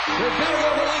They're betting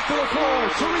on the length of the floor.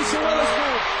 Teresa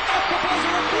Weatherspoon at the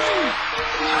buzzer of three.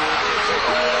 She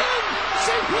put it in!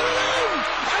 She put it in!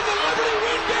 And the Liberty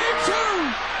win game two!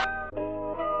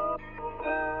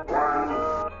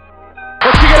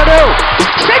 What's she gonna do?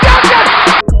 She got it!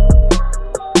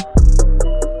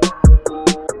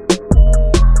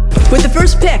 With the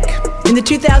first pick in the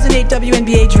 2008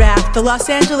 WNBA draft, the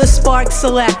Los Angeles Sparks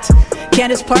select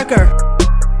Candace Parker.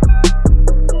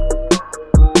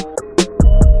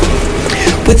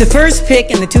 With the first pick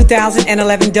in the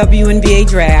 2011 WNBA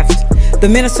draft, the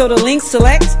Minnesota Lynx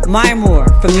select Maya Moore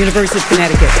from the University of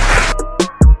Connecticut.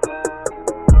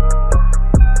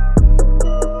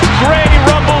 Gray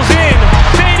rumbles in,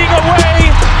 fading away.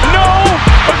 No,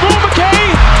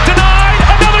 Agumake denied.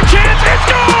 Another chance. It's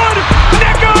good.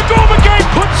 Nneka Agumake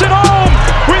puts it home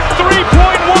with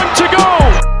 3.1 to go.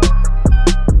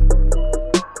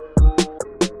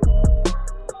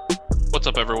 What's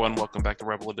up, everyone? Welcome back to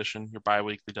Rebel Edition, your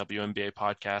bi-weekly WNBA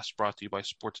podcast brought to you by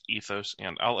Sports Ethos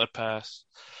and Outlet Pass.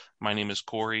 My name is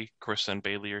Corey. Chris and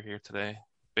Bailey are here today.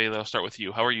 Bailey, I'll start with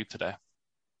you. How are you today?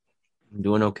 I'm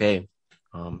doing okay.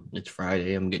 It's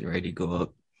Friday. I'm getting ready to go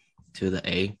up to the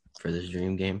A for this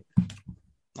dream game.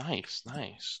 Nice.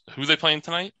 Who are they playing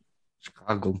tonight?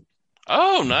 Chicago.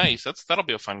 Oh, nice. That'll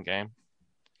be a fun game.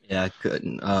 Yeah, I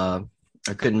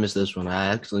couldn't miss this one.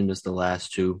 I actually missed the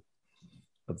last two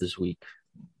of this week.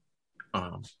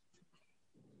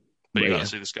 But you gotta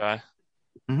see this guy.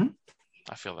 Mm-hmm.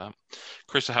 I feel that.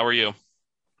 Krista, how are you?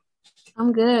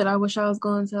 I'm good. I wish I was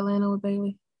going to Atlanta with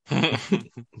Bailey.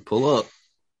 Pull up.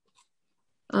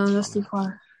 That's too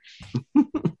far.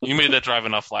 You made that drive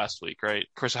enough last week, right?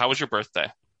 Krista, how was your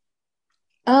birthday?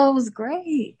 Oh, it was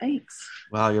great. Thanks.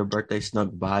 Wow, your birthday snuck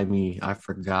by me. I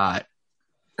forgot.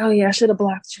 Oh, yeah. I should have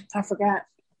blocked you. I forgot.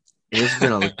 It's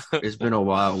been a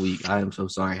wild week. I am so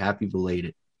sorry. Happy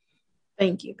belated.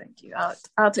 Thank you.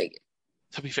 I'll take it.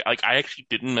 To be fair, I actually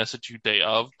didn't message you day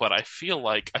of, but I feel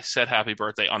like I said happy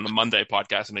birthday on the Monday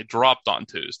podcast and it dropped on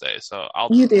Tuesday. So I'll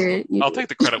take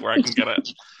the credit where I can get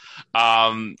it.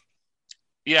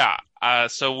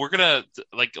 So we're gonna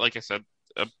like I said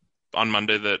on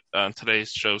Monday that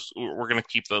today's shows we're gonna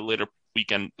keep the later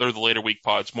weekend or the later week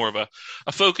pods more of a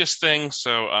focus thing.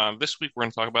 So this week we're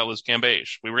gonna talk about Liz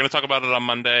Cambage. We were gonna talk about it on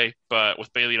Monday, but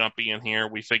with Bailey not being here,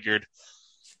 we figured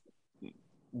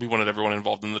we wanted everyone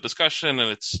involved in the discussion, and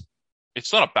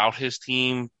it's not about his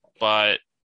team, but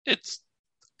that's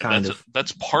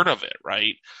part of it,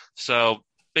 right? So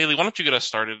Bailey, why don't you get us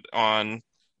started on?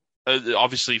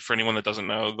 Obviously, for anyone that doesn't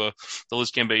know, the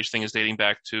Liz Cambage thing is dating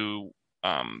back to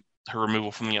her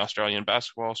removal from the Australian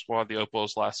basketball squad, the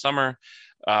Opals, last summer,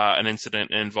 an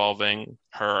incident involving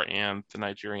her and the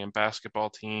Nigerian basketball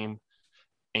team,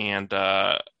 and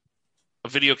a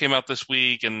video came out this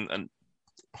week, and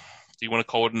do you want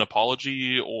to call it an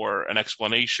apology or an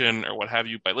explanation or what have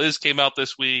you by Liz came out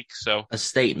this week? So a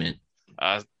statement.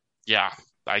 I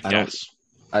guess.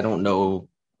 I don't know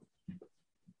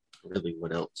really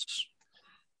what else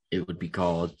it would be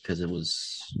called because it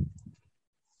was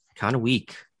kind of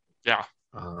weak. Yeah.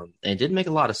 And it didn't make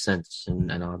a lot of sense,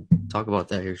 and I'll talk about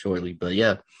that here shortly. But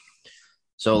yeah,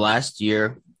 so last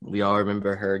year we all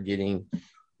remember her getting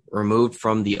removed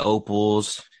from the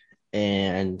Opals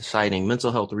and citing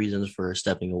mental health reasons for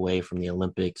stepping away from the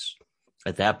Olympics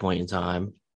at that point in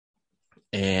time.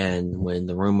 And when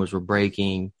the rumors were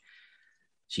breaking,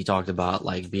 she talked about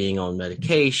like being on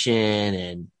medication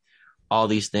and all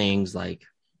these things, like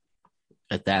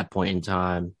at that point in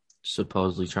time,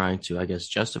 supposedly trying to, I guess,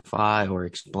 justify or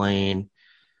explain.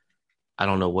 I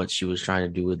don't know what she was trying to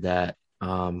do with that.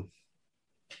 But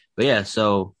yeah,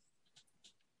 so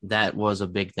that was a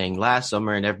big thing last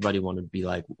summer, and everybody wanted to be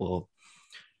like, well,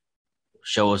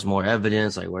 show us more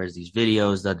evidence. Like, where's these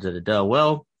videos?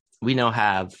 Well, we now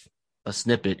have a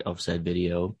snippet of said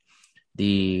video.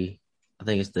 I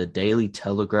think it's the Daily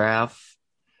Telegraph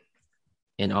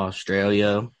in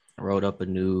Australia wrote up a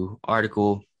new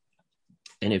article,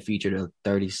 and it featured a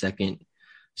 30-second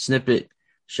snippet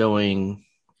showing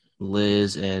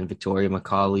Liz and Victoria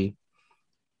McCauley,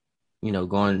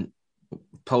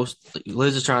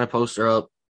 Liz is trying to post her up.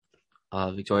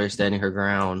 Victoria standing her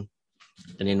ground.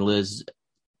 And then Liz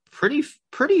pretty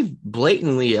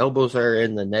blatantly elbows her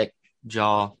in the neck,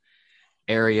 jaw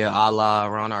area, a la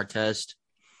Ron Artest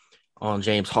on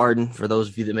James Harden, for those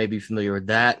of you that may be familiar with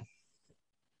that.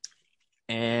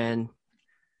 And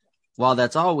while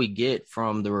that's all we get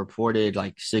from the reported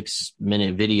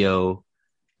 6-minute video,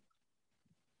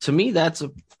 to me, that's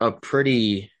a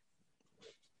pretty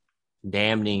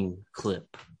damning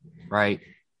clip, right?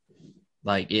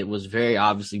 Like, it was very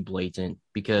obviously blatant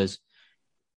because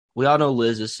we all know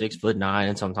Liz is 6'9",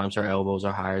 and sometimes her elbows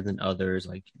are higher than others.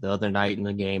 Like the other night in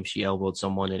the game, she elbowed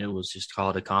someone, and it was just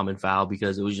called a common foul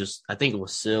because it was just, I think it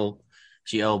was Sil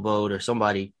she elbowed or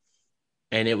somebody,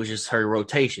 and it was just her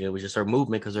rotation. It was just her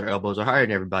movement because her elbows are higher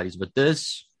than everybody's. But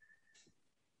this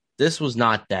was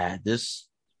not that.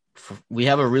 We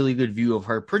have a really good view of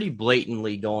her pretty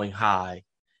blatantly going high,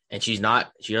 and she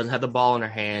doesn't have the ball in her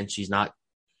hand. She's not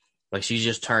like she's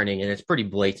just turning, and it's pretty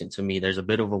blatant to me. There's a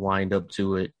bit of a wind up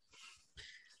to it.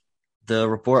 The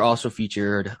report also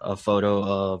featured a photo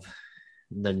of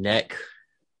the neck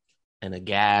and a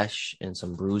gash and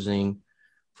some bruising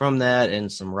from that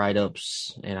and some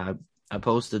write-ups. And I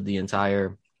posted the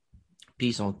entire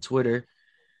piece on Twitter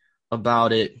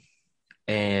about it.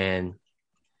 And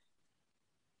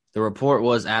the report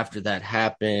was after that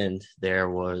happened, there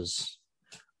was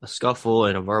a scuffle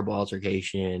and a verbal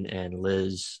altercation, and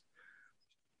Liz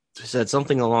said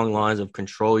something along the lines of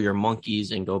control your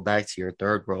monkeys and go back to your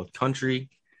third world country.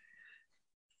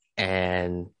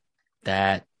 And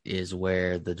that is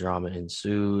where the drama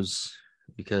ensues,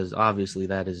 because obviously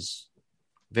that is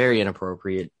very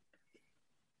inappropriate.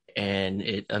 And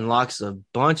it unlocks a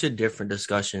bunch of different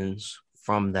discussions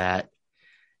from that.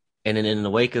 And then in the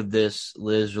wake of this,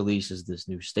 Liz releases this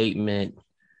new statement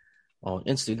on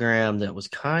Instagram that was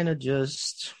kind of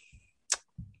just,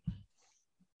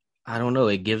 I don't know,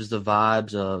 it gives the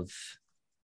vibes of,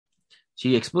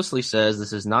 she explicitly says,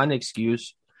 this is not an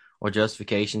excuse or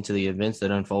justification to the events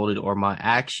that unfolded or my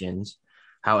actions.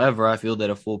 However, I feel that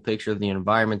a full picture of the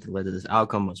environment that led to this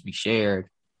outcome must be shared.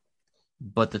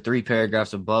 But the 3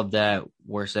 paragraphs above that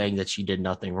were saying that she did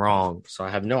nothing wrong. So I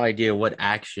have no idea what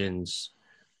actions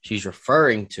she's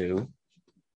referring to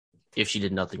if she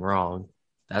did nothing wrong.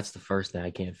 That's the first thing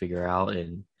I can't figure out.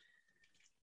 And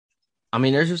I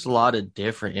mean, there's just a lot of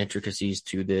different intricacies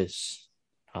to this.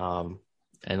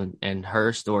 And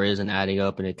her story isn't adding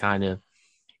up, and it kind of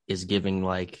is giving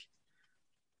like,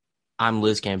 I'm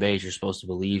Liz Cambage, you're supposed to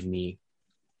believe me,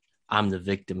 I'm the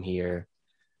victim here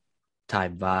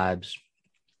type vibes.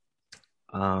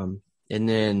 And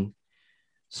then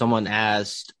someone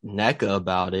asked NECA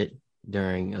about it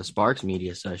during a Sparks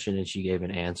media session, and she gave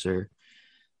an answer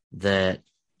that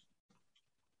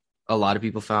a lot of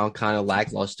people found kind of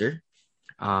lackluster.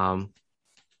 And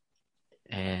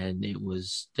it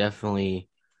was definitely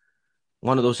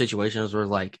one of those situations where,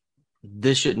 like,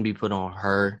 this shouldn't be put on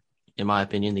her. In my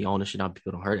opinion, the onus should not be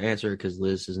put on her to answer because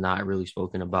Liz has not really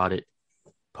spoken about it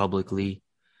publicly.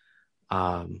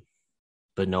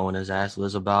 But no one has asked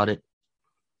Liz about it.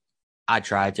 I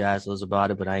tried to ask Liz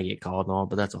about it, but I didn't get called on.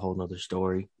 But that's a whole nother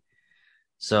story.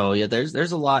 So yeah, there's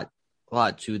a lot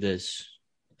to this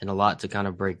and a lot to kind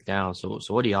of break down. So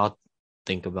what do y'all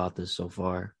think about this so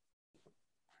far?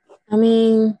 I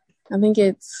mean, I think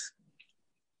it's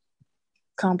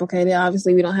complicated.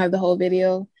 Obviously, we don't have the whole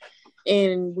video,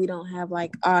 and we don't have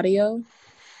like audio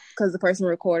because the person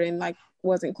recording like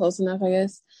wasn't close enough, I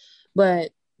guess.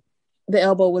 But the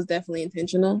elbow was definitely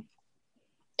intentional.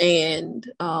 And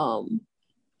I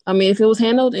mean, if it was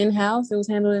handled in-house, it was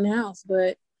handled in-house.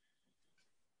 But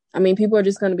I mean, people are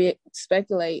just going to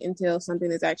speculate until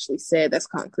something is actually said that's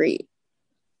concrete.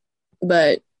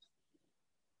 But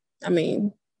I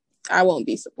mean, I won't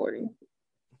be supporting.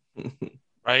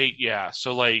 Right? Yeah.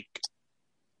 So like,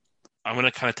 I'm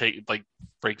gonna kind of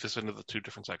break this into the 2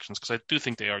 different sections because I do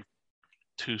think they are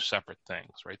 2 separate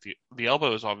things, right? The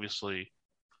elbow is obviously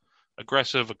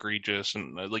aggressive, egregious,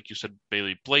 and like you said,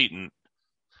 Bailey, blatant.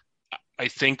 I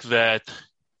think that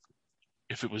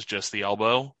if it was just the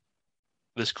elbow,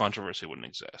 this controversy wouldn't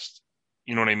exist.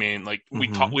 You know what I mean? Like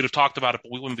we'd have talked about it,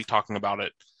 but we wouldn't be talking about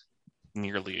it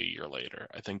nearly a year later.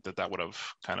 I think that would have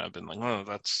kind of been like, oh,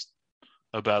 that's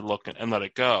a bad look, and let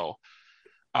it go.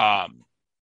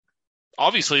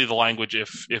 Obviously, the language,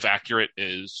 if accurate,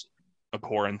 is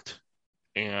abhorrent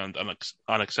and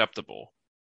unacceptable.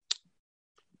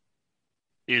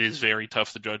 It is very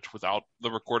tough to judge without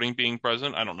the recording being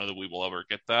present. I don't know that we will ever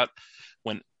get that.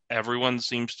 When everyone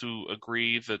seems to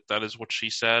agree that that is what she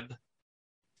said,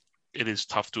 it is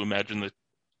tough to imagine that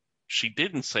she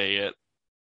didn't say it.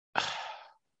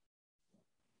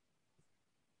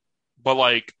 But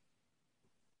like,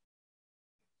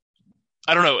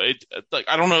 I don't know.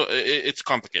 I don't know. It's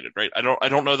complicated, right? I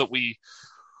don't know that we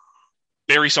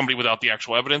bury somebody without the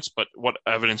actual evidence, but what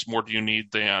evidence more do you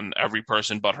need than every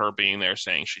person but her being there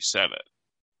saying she said it?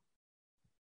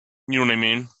 You know what I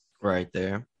mean? Right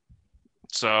there.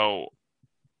 So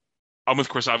I'm with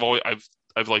Chris.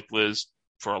 I've liked Liz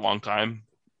for a long time.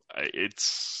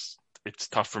 It's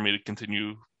tough for me to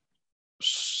continue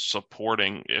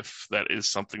supporting if that is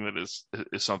something that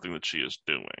is something that she is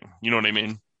doing. You know what I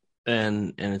mean?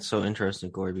 And it's so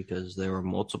interesting, Corey, because there were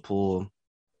multiple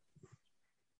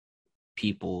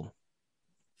people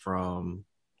from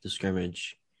the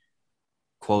scrimmage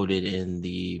quoted in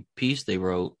the piece they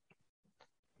wrote.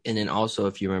 And then also,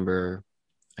 if you remember,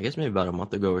 I guess maybe about a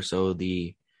month ago or so,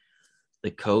 the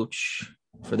coach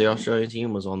for the Australian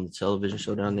team was on the television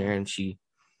show down there, and she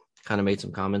kind of made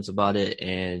some comments about it.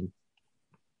 And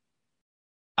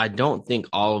I don't think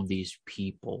all of these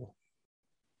people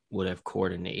would have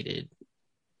coordinated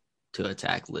to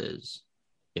attack Liz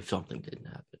if something didn't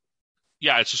happen.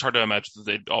 Yeah, it's just hard to imagine that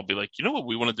they'd all be like, you know what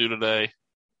we want to do today?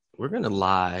 We're gonna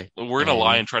lie. We're gonna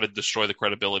lie and try to destroy the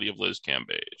credibility of Liz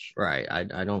Cambage. Right.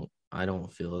 I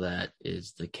don't feel that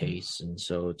is the case. And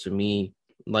so to me,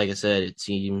 like I said, it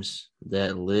seems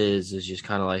that Liz is just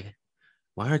kind of like,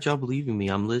 why aren't y'all believing me?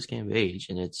 I'm Liz Cambage,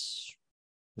 and it's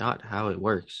not how it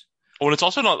works. Oh, and it's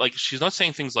also not like she's not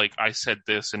saying things like I said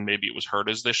this and maybe it was heard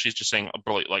as this. She's just saying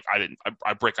like I didn't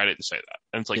say that.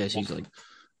 And it's like, Yeah, she's well,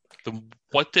 like,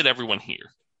 what did everyone hear?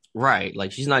 right.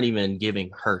 Like she's not even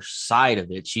giving her side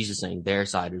of it. She's just saying their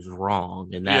side is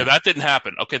wrong. And that didn't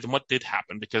happen. Okay, then what did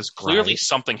happen? Because clearly right.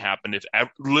 something happened if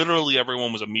literally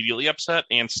everyone was immediately upset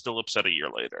and still upset a year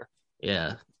later.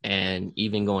 Yeah. And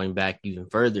even going back even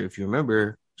further, if you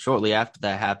remember, shortly after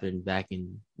that happened back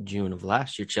in June of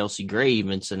last year, Chelsea Gray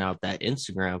even sent out that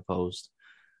Instagram post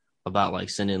about like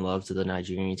sending love to the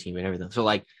Nigerian team and everything. So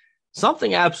like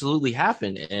something absolutely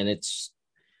happened, and it's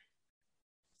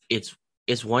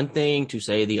one thing to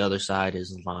say the other side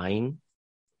is lying,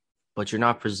 but you're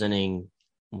not presenting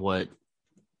what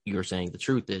you're saying the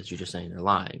truth is. You're just saying they're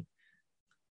lying.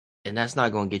 And that's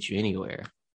not going to get you anywhere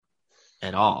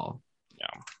at all.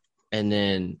 Yeah. And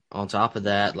then on top of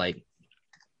that, like,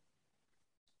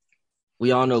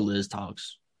 we all know Liz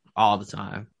talks all the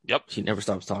time. Yep. She never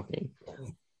stops talking.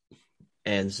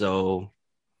 And so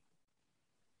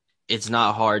it's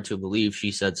not hard to believe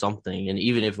she said something. And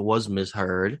even if it was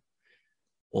misheard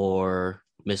or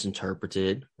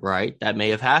misinterpreted, right, that may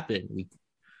have happened.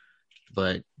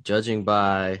 But judging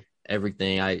by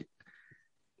everything,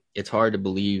 it's hard to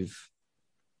believe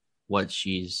what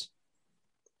she's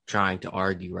trying to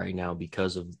argue right now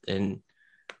because of the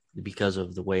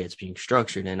way it's being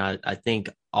structured. And I think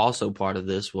also part of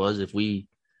this was if we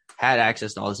had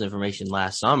access to all this information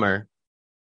last summer,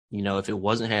 you know, if it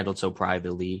wasn't handled so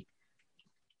privately,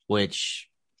 which,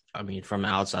 I mean, from the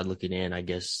outside looking in, I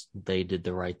guess they did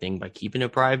the right thing by keeping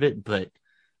it private, but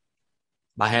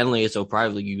by handling it so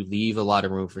privately, you leave a lot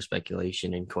of room for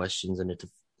speculation and questions and it to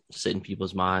sit in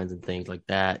people's minds and things like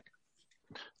that.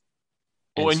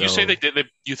 Well, and you say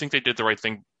you think they did the right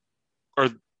thing, or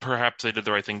perhaps they did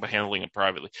the right thing by handling it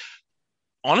privately.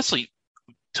 Honestly,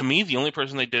 to me, the only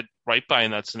person they did right by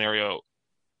in that scenario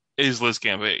is Liz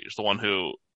Cambage, the one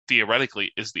who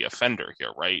theoretically is the offender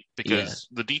here, right? Because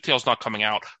the details not coming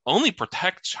out only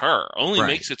protects her, only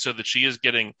makes it so that she is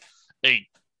getting a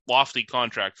lofty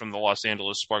contract from the Los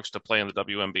Angeles Sparks to play in the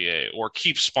WNBA or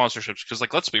keep sponsorships. Because,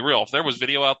 like, let's be real, if there was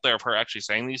video out there of her actually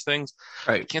saying these things,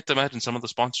 I can't imagine some of the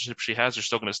sponsorships she has are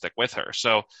still going to stick with her.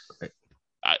 So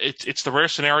it's the rare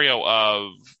scenario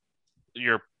of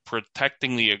you're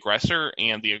protecting the aggressor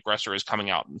and the aggressor is coming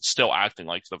out and still acting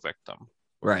like the victim.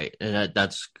 Right. And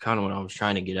that's kind of what I was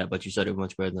trying to get at, but you said it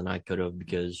much better than I could have,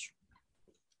 because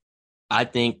I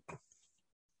think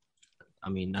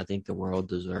the world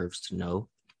deserves to know.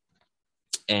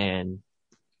 And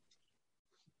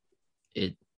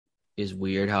it is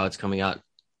weird how it's coming out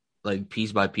like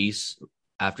piece by piece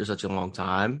after such a long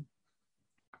time.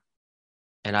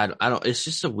 And I don't, it's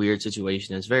just a weird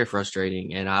situation. It's very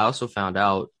frustrating. And I also found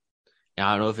out, and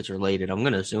I don't know if it's related. I'm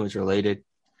going to assume it's related.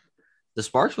 The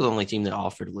Sparks were the only team that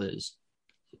offered Liz.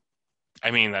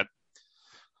 I mean, like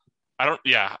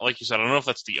you said, I don't know if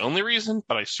that's the only reason,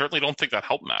 but I certainly don't think that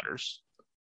help matters.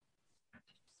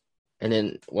 And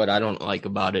then what I don't like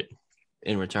about it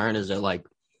in return is that, like,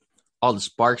 all the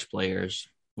Sparks players,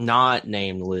 not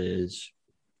named Liz,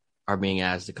 are being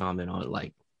asked to comment on it.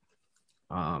 Like,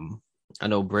 I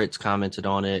know Britt's commented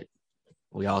on it.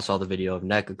 We all saw the video of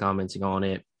NECA commenting on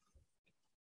it.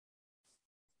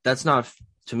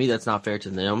 To me, that's not fair to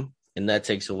them. And that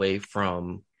takes away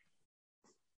from,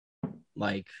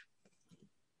 like,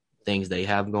 things they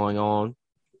have going on.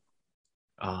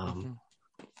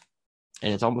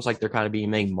 And it's almost like they're kind of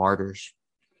being made martyrs.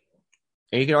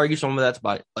 And you can argue some of that's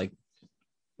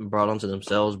brought onto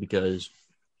themselves, because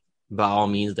by all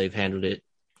means they've handled it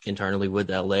internally with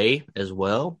LA as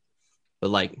well. But,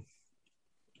 like,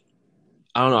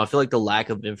 I don't know. I feel like the lack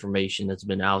of information that's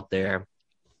been out there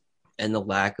and the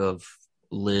lack of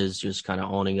Liz just kind of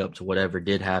owning up to whatever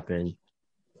did happen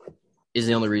is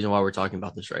the only reason why we're talking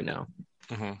about this right now.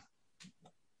 Mm-hmm.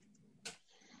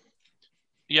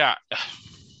 Yeah,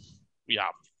 yeah.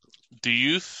 Do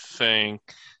you think,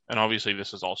 and obviously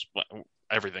this is all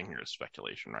everything here is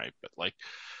speculation, right? But like,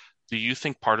 do you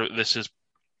think part of this is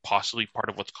possibly part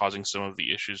of what's causing some of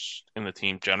the issues in the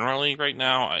team generally right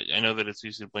now? I know that it's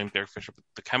easy to blame Derek Fisher, but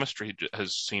the chemistry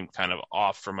has seemed kind of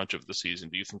off for much of the season.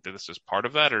 Do you think that this is part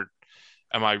of that, or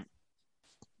am I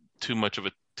too much of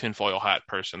a tinfoil hat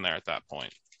person there at that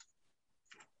point?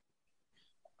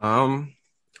 I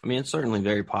mean, it's certainly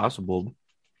very possible,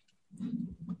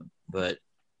 but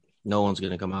no one's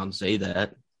going to come out and say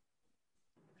that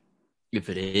if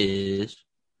it is.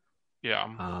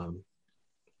 Yeah.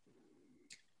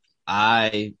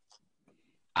 I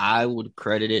would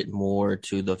credit it more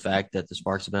to the fact that the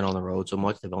Sparks have been on the road so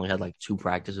much. They've only had like 2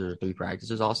 practices or 3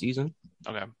 practices all season.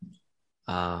 Okay.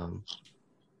 And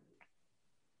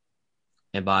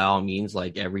by all means,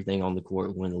 like everything on the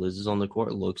court when Liz is on the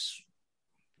court looks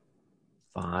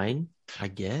fine, I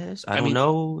guess. I don't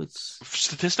know. It's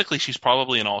statistically she's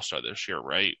probably an all-star this year,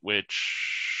 right?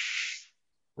 Which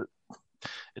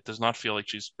it does not feel like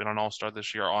she's been an all-star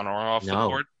this year on or off the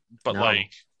court. But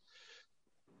like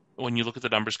when you look at the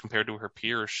numbers compared to her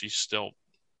peers, she's still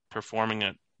performing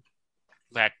at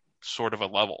that sort of a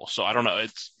level. So I don't know.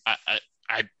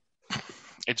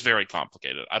 It's very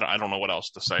complicated. I don't know what else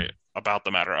to say about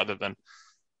the matter other than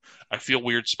I feel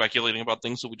weird speculating about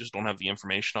things that we just don't have the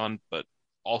information on, but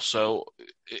also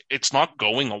it's not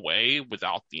going away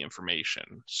without the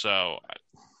information. So,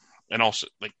 and also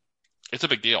like, it's a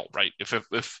big deal, right? If I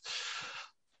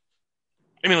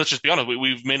mean, let's just be honest,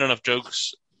 we've made enough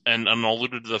jokes and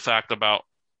alluded to the fact about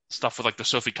stuff with like the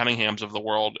Sophie Cunninghams of the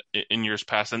world in years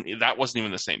past, and that wasn't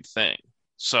even the same thing.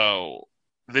 So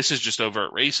this is just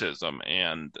overt racism,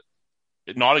 and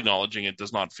not acknowledging it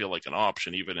does not feel like an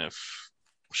option, even if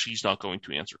she's not going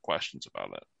to answer questions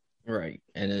about it. Right.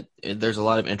 And there's a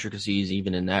lot of intricacies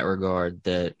even in that regard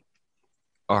that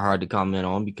are hard to comment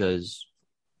on because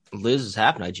Liz is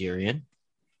half Nigerian,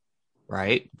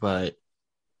 right? But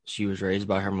she was raised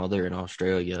by her mother in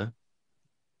Australia.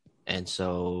 And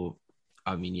so,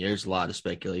 I mean, there's a lot of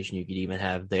speculation you could even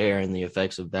have there and the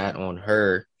effects of that on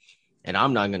her. And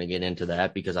I'm not going to get into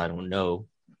that because I don't know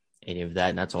any of that.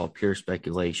 And that's all pure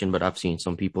speculation. But I've seen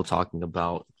some people talking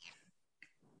about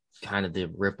kind of the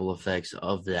ripple effects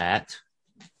of that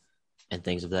and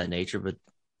things of that nature. But,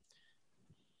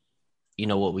 you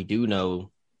know, what we do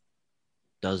know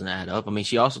doesn't add up. I mean,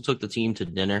 she also took the team to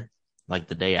dinner like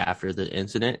the day after the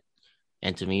incident.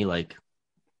 And to me, like,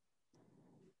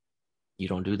 you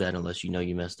don't do that unless you know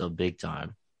you messed up big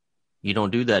time. You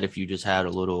don't do that if you just had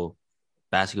a little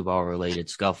basketball related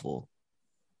scuffle.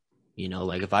 You know,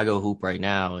 like if I go hoop right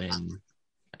now and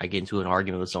I get into an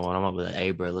argument with someone, I'm gonna be like,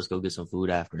 hey bro, let's go get some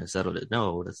food after and settle it.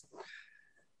 No, that's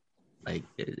like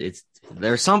it's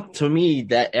there's some to me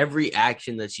that every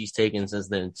action that she's taken since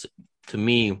then to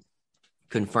me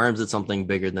confirms that something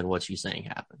bigger than what she's saying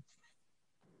happened.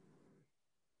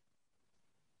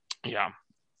 Yeah.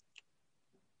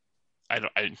 I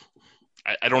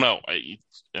don't know.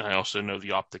 I also know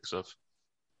the optics of,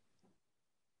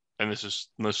 and this is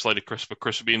no slight of Chris, but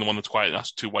Chris being the one that's quiet, and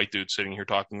us 2 white dudes sitting here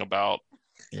talking about.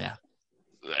 Yeah.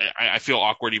 I feel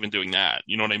awkward even doing that.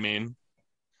 You know what I mean?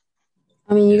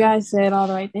 I mean, you guys said all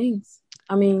the right things.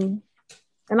 I mean,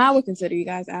 and I would consider you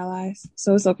guys allies,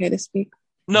 so it's okay to speak.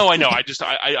 No, I know.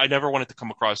 I never wanted to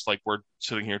come across like we're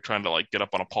sitting here trying to like get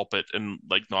up on a pulpit and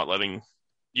like not letting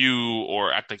you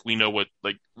or act like we know what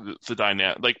like the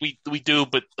dynamic, like we do,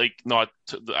 but like not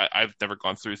I've never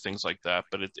gone through things like that,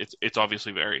 but it's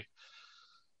obviously very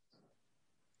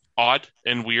odd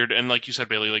and weird. And like you said,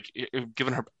 Bailey, like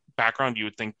given her background, you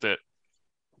would think that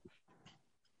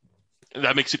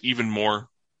makes it even more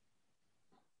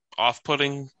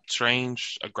off-putting,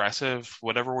 strange, aggressive,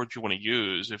 whatever word you want to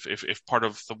use. If part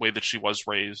of the way that she was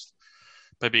raised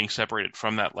by being separated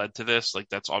from that led to this, like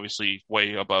that's obviously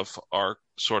way above our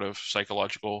sort of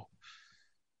psychological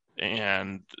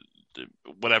and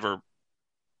whatever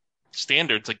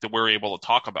standards like that we're able to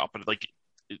talk about. But like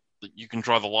you can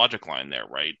draw the logic line there,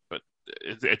 right? But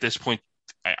at this point,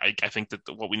 I think that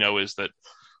what we know is that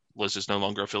Liz is no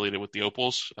longer affiliated with the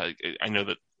Opals. I know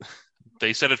that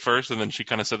they said it first, and then she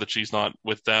kind of said that she's not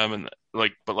with them, and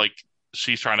like, but like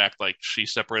she's trying to act like she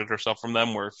separated herself from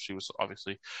them, where she was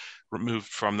obviously removed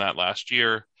from that last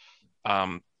year.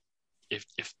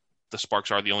 If the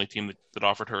Sparks are the only team that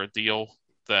offered her a deal,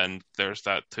 then there's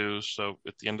that too. So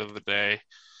at the end of the day,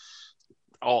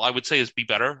 all I would say is be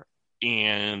better,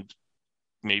 and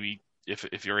maybe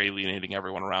if you're alienating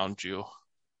everyone around you,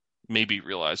 maybe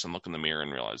realize and look in the mirror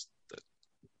and realize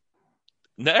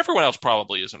that everyone else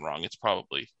probably isn't wrong. It's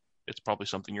probably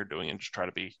something you're doing, and just try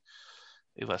to be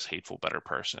a less hateful, better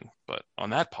person. But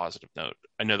on that positive note,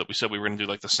 I know that we said we were going to do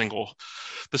like the single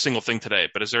thing today.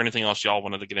 But is there anything else y'all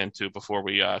wanted to get into before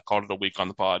we called it a week on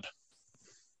the pod?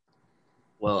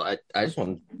 Well, I just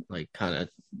want to like kind of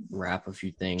wrap a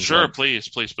few things. Sure, up.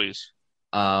 please.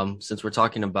 Since we're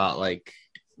talking about like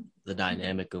the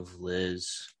dynamic of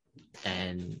Liz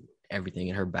and everything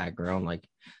in her background, like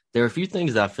there are a few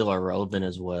things that I feel are relevant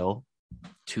as well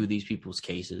to these people's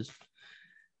cases.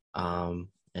 And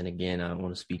again, I don't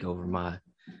want to speak over my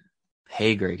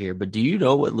pay grade here, but do you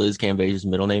know what Liz Cambage's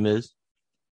middle name is?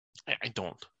 I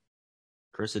don't.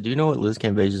 Carissa, do you know what Liz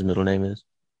Cambage's middle name is?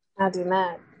 I do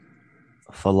not.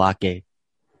 Falake.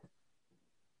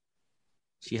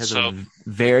 She has a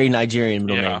very Nigerian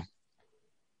middle name.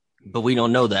 But we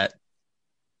don't know that.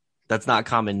 That's not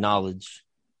common knowledge.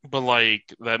 But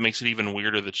like that makes it even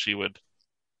weirder that she would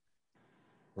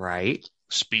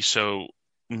be so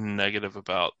negative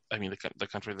about the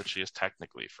country that she is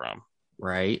technically from.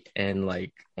 Right. And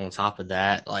like on top of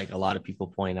that, like a lot of people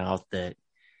point out that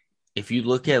if you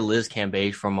look at Liz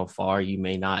Cambage from afar, you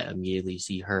may not immediately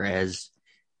see her as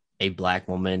a Black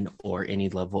woman or any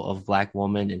level of Black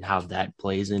woman and how that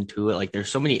plays into it. Like there's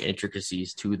so many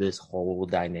intricacies to this whole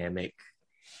dynamic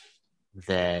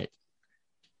that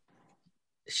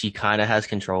she kind of has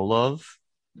control of.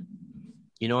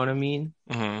 You know what I mean?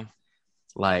 Mm-hmm.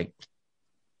 Like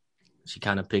she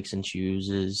kind of picks and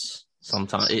chooses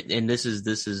sometimes. And this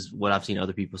is what I've seen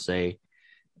other people say.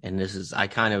 And this is, I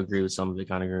kind of agree with some of it,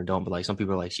 kind of agree or don't, but like some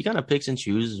people are like, she kind of picks and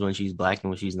chooses when she's Black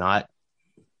and when she's not.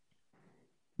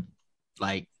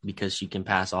 Like, because she can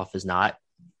pass off as not,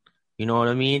 you know what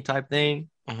I mean, type thing.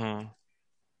 Mm-hmm.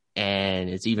 And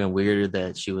it's even weirder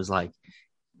that she was like,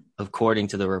 according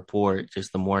to the report,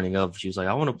 just the morning of, she was like,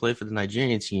 I want to play for the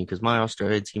Nigerian team because my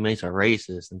Australian teammates are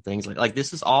racist and things like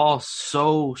this is all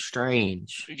so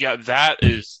strange. Yeah, that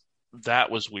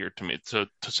was weird to me to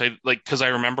say, like, because I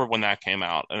remember when that came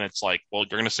out and it's like, well,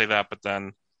 you're going to say that, but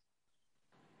then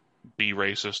be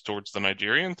racist towards the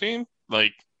Nigerian team?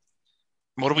 Like,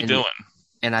 what are we doing?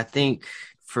 And I think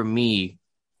for me,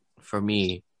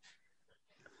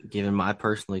 given my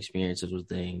personal experiences with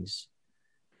things,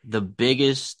 the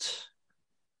biggest,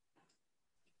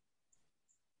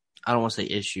 I don't want to say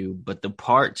issue, but the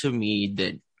part to me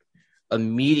that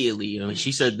immediately, I mean,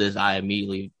 she said this, I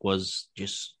immediately was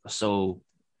just so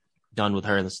done with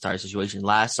her in this entire situation.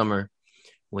 Last summer,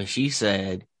 when she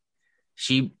said,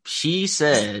 she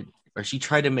said, or she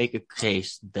tried to make a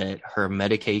case that her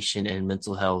medication and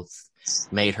mental health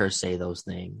made her say those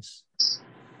things.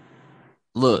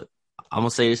 Look, I'm going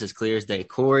to say this as clear as day.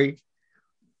 Corey,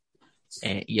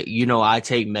 and you know I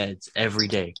take meds every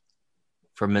day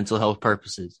for mental health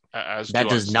purposes. That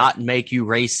does not make you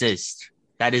racist.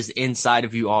 That is inside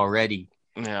of you already.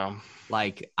 Yeah.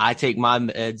 Like, I take my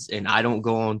meds and I don't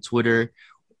go on Twitter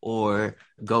or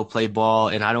go play ball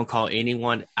and I don't call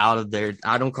anyone out of there.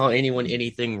 I don't call anyone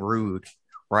anything rude,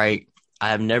 right? I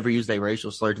have never used a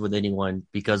racial slur with anyone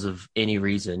because of any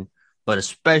reason, but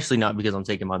especially not because I'm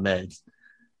taking my meds.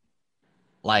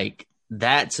 Like,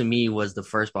 that to me was the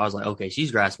first part. I was like, okay,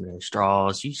 she's grasping at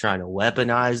straws. She's trying to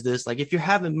weaponize this. Like, if you're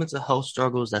having mental health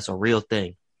struggles, that's a real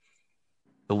thing.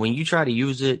 But when you try to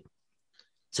use it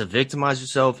to victimize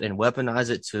yourself and weaponize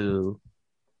it to,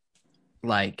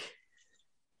 like,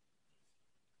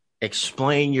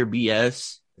 explain your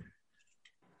BS,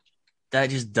 that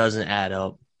just doesn't add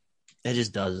up. It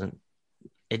just doesn't.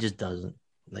 It just doesn't.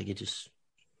 Like, it just.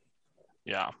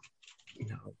 Yeah. You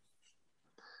know.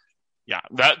 Yeah,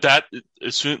 that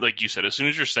as soon, like you said, as soon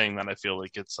as you're saying that, I feel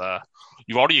like it's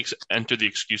you've already entered the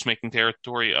excuse making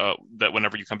territory. That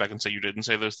whenever you come back and say you didn't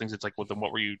say those things, it's like, well, then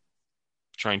what were you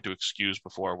trying to excuse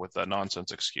before with a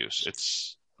nonsense excuse?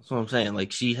 That's what I'm saying.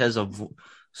 Like, she has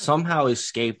somehow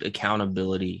escaped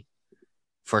accountability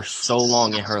for so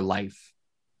long in her life,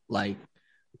 like,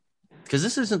 because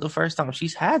this isn't the first time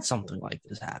she's had something like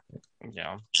this happen.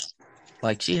 Yeah.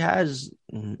 Like, she has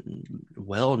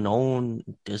well-known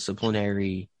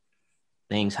disciplinary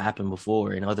things happen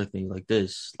before and other things like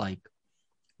this. Like,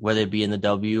 whether it be in the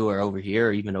W or over here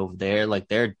or even over there, like,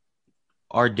 there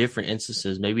are different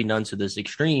instances, maybe none to this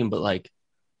extreme, but, like,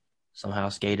 somehow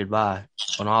skated by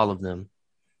on all of them.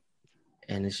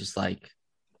 And it's just like,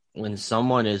 when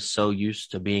someone is so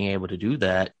used to being able to do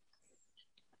that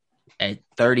at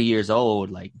 30 years old,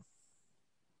 like,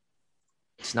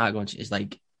 it's not going to, it's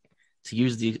like, to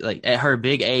use the, like, at her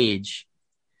big age,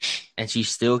 and she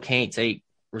still can't take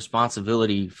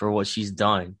responsibility for what she's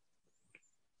done.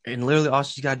 And literally all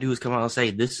she's got to do is come out and say,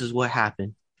 this is what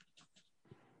happened.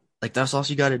 Like, that's all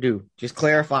she got to do. Just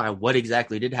clarify what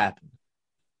exactly did happen.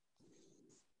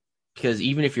 Because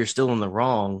even if you're still in the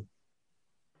wrong,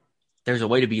 there's a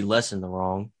way to be less in the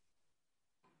wrong.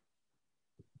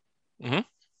 Hmm.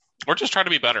 Or just try to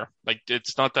be better. Like,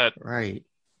 it's not that. Right.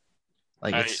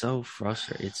 Like, I, it's so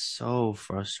frustrating. It's so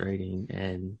frustrating.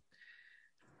 And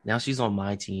now she's on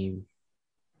my team.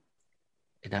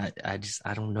 And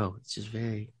I don't know. It's just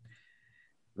very,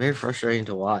 very frustrating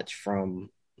to watch from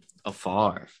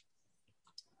afar.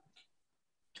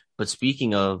 But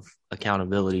speaking of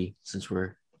accountability, since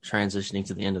we're transitioning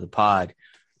to the end of the pod,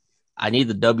 I need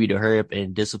the W to hurry up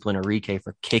and discipline Enrique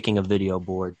for kicking a video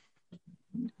board.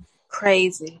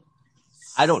 Crazy.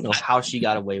 I don't know how she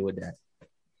got away with that.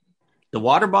 The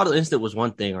water bottle incident was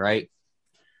one thing, right?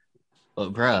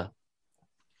 But bruh,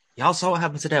 y'all saw what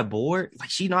happened to that board? Like,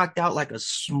 she knocked out like a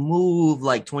smooth,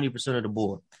 like 20% of the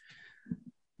board.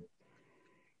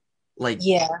 Like,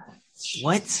 Yeah.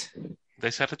 what?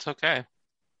 they said it's okay.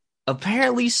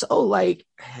 Apparently so. Like,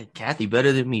 Kathy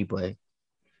better than me, but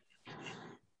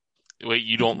Wait,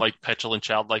 you don't like petulant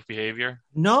childlike behavior?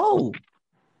 no.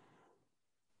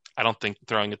 I don't think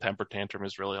throwing a temper tantrum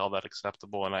is really all that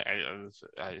acceptable. And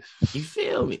You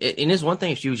feel me? And it's one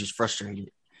thing if she was just frustrated.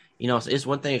 You know, it's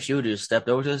one thing if she would have just stepped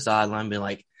over to the sideline and been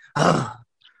like,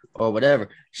 or whatever.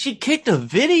 She kicked a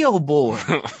video board.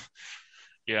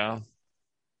 yeah.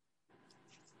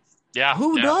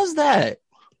 Who Yeah. does that?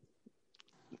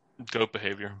 Goat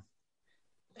behavior.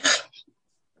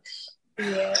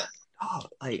 Yeah. Oh,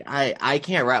 like, I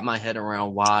can't wrap my head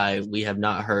around why we have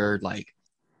not heard like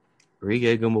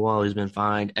Riga Gumbawali has been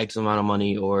fined X amount of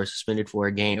money or suspended for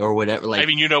a game or whatever. Like, I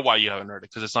mean, you know why you haven't heard it,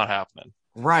 because it's not happening.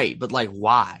 right, but like,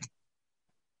 why?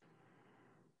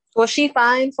 Was she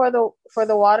fined for the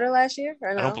water last year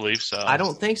or no? I don't believe so. I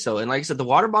don't think so. And like I said, the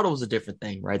water bottle was a different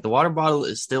thing, right? The water bottle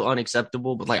is still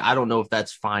unacceptable, but like, I don't know if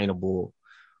that's finable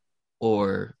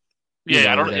or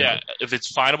Yeah, I don't. whatever. Yeah, if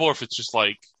it's finable or if it's just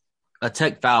like A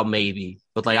tech foul, maybe,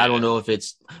 but like, I don't know if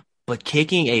it's. But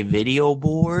kicking a video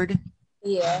board,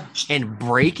 Yeah. and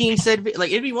breaking said,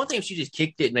 like, it'd be one thing if she just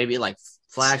kicked it, maybe it like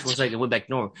flashed 1 second, went back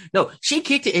normal. No, she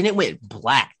kicked it and it went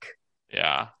black.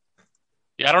 yeah.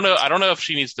 I don't know. I don't know if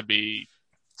she needs to be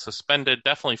suspended.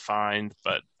 Definitely fined,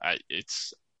 but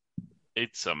it's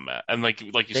a mess. And like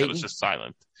you said, it's just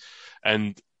silent.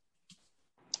 And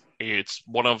it's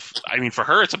one of. I mean, for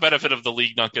her, it's a benefit of the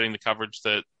league not getting the coverage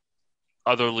that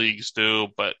other leagues do.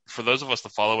 But for those of us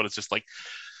that follow it, it's just like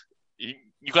you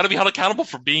got to be held accountable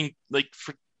for being like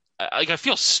I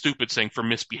feel stupid saying for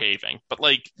misbehaving, but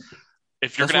like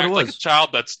if you're going to act like a child,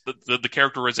 that's the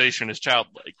characterization is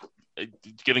childlike.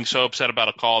 Getting so upset about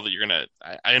a call that you're going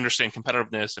to, I understand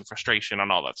competitiveness and frustration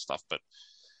and all that stuff, but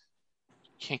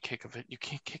you can't kick of it. You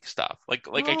can't kick stuff. Like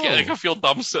no. I feel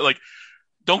dumb. So, like,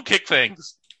 don't kick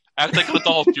things. Act like an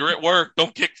adult. You're at work.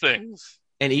 Don't kick things.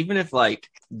 And even if like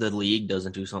the league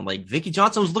doesn't do something, like Vicky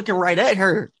Johnson was looking right at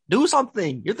her. Do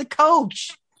something. You're the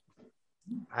coach.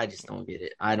 I just don't get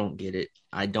it. I don't get it.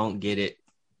 I don't get it.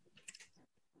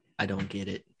 I don't get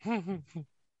it.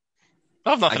 I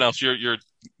have nothing else. Your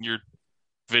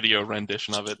video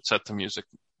rendition of it set to music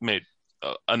made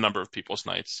a number of people's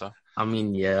nights. So I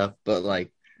mean, yeah, but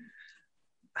like,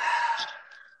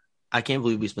 I can't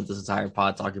believe we spent this entire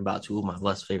pod talking about two of my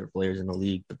less favorite players in the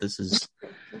league. But this is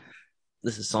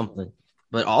something.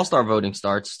 But All-Star voting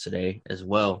starts today as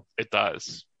well. It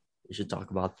does. We should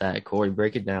talk about that. Corey,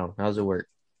 break it down. How does it work?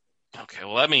 Okay,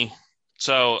 well,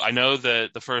 so I know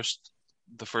that the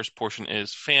first portion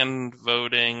is fan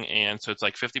voting, and so it's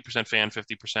like 50% fan,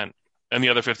 50%, and the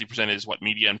other 50% is what,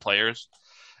 media and players,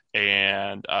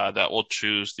 and that will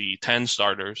choose the 10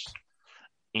 starters,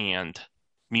 and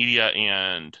media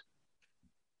and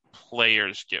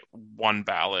players get one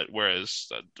ballot, whereas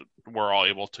we're all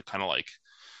able to kind of like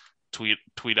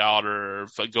tweet out or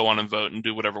go on and vote and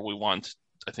do whatever we want.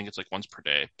 I think it's like once per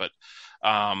day, but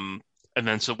and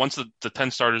then so once the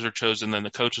 10 starters are chosen, then the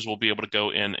coaches will be able to go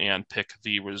in and pick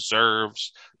the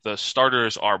reserves. The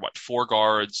starters are 4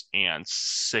 guards and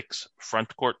 6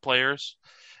 front court players,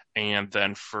 and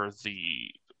then for the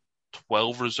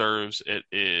 12 reserves, it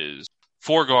is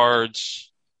 4 guards,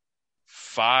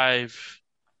 5.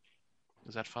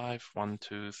 Is that 5? 1,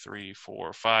 2, 3,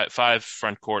 4, 5. 5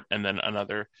 front court, and then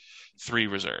another 3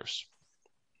 reserves.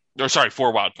 Or sorry,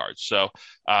 4 wild cards. So,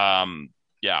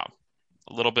 yeah,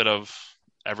 a little bit of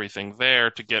everything there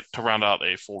to round out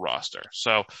a full roster.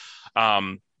 So,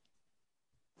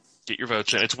 get your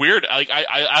votes in. It's weird.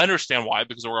 I understand why,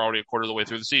 because we're already a quarter of the way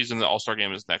through the season. The All-Star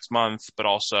game is next month, but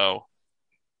also,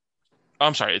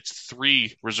 I'm sorry, it's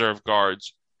 3 reserve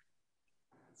guards,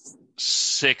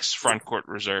 6 front court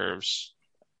reserves,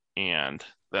 and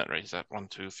then is that 1,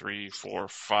 2, 3, 4,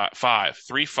 5,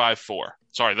 3, 5, 4.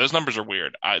 Sorry, those numbers are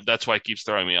weird. That's why it keeps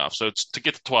throwing me off. So it's to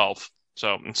get to 12.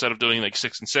 So instead of doing like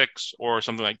 6-6 or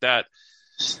something like that,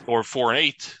 or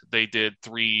 4-8, they did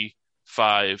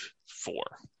 3-5-4.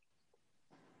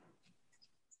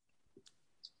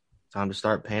 Time to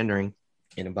start pandering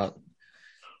in about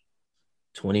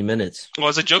 20 minutes. Well,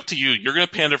 as a joke to you, you're going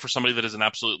to pander for somebody that is an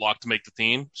absolute lock to make the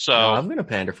team. So No, I'm going to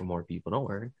pander for more people. Don't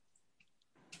worry.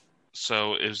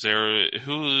 So is there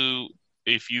who,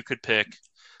 if you could pick,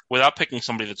 without picking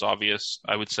somebody that's obvious,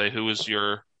 I would say who is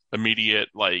your immediate,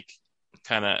 like,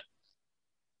 kind of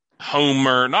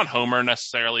homer, not homer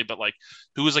necessarily, but like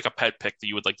who is like a pet pick that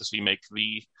you would like to see make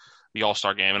the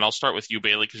All-Star game? And I'll start with you,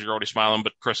 Bailey, because you're already smiling,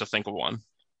 but Chris, I think of one.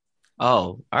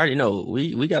 Oh, I already know.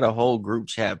 We got a whole group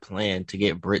chat planned to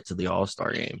get Britt to the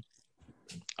All-Star game.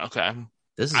 Okay.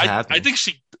 This is happening.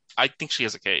 I think she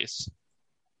has a case.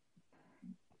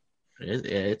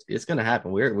 It's going to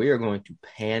happen. We are going to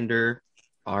pander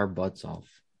our butts off.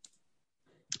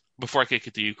 Before I kick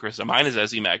it to you, Chris, mine is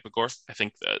Ezzy Magmagor. I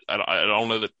think that I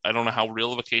don't know how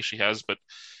real of a case she has, but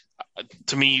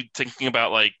to me, thinking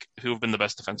about like who have been the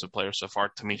best defensive players so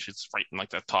far, to me, she's right in like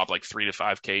that top like 3 to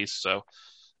 5 case. So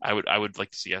I would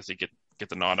like to see Ezzy get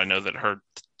the nod. I know that her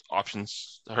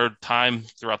time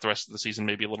throughout the rest of the season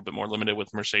may be a little bit more limited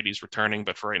with Mercedes returning,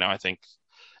 but for right now, I think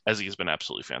Ezzy has been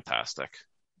absolutely fantastic.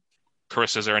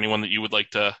 Chris, is there anyone that you would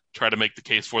like to try to make the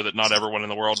case for that not everyone in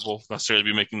the world will necessarily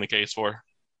be making the case for?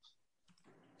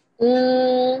 I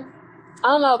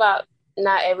don't know about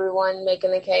not everyone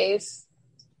making the case,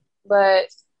 but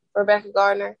Rebecca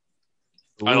Gardner.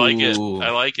 I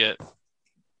like it.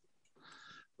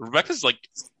 Rebecca's like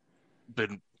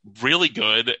been really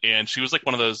good, and she was like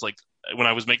one of those, like, when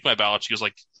I was making my ballot,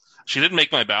 she didn't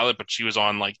make my ballot, but she was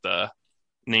on like the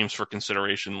names for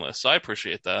consideration list. So I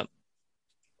appreciate that.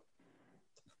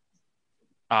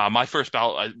 My first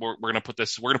ballot, we're gonna put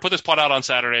this pod out on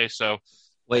Saturday. So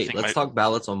wait, let's talk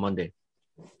ballots on Monday.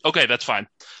 Okay, that's fine.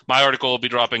 My article will be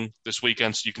dropping this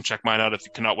weekend, so you can check mine out if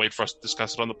you cannot wait for us to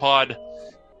discuss it on the pod.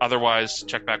 Otherwise,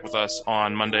 check back with us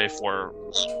on Monday for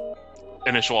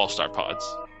initial All-Star pods.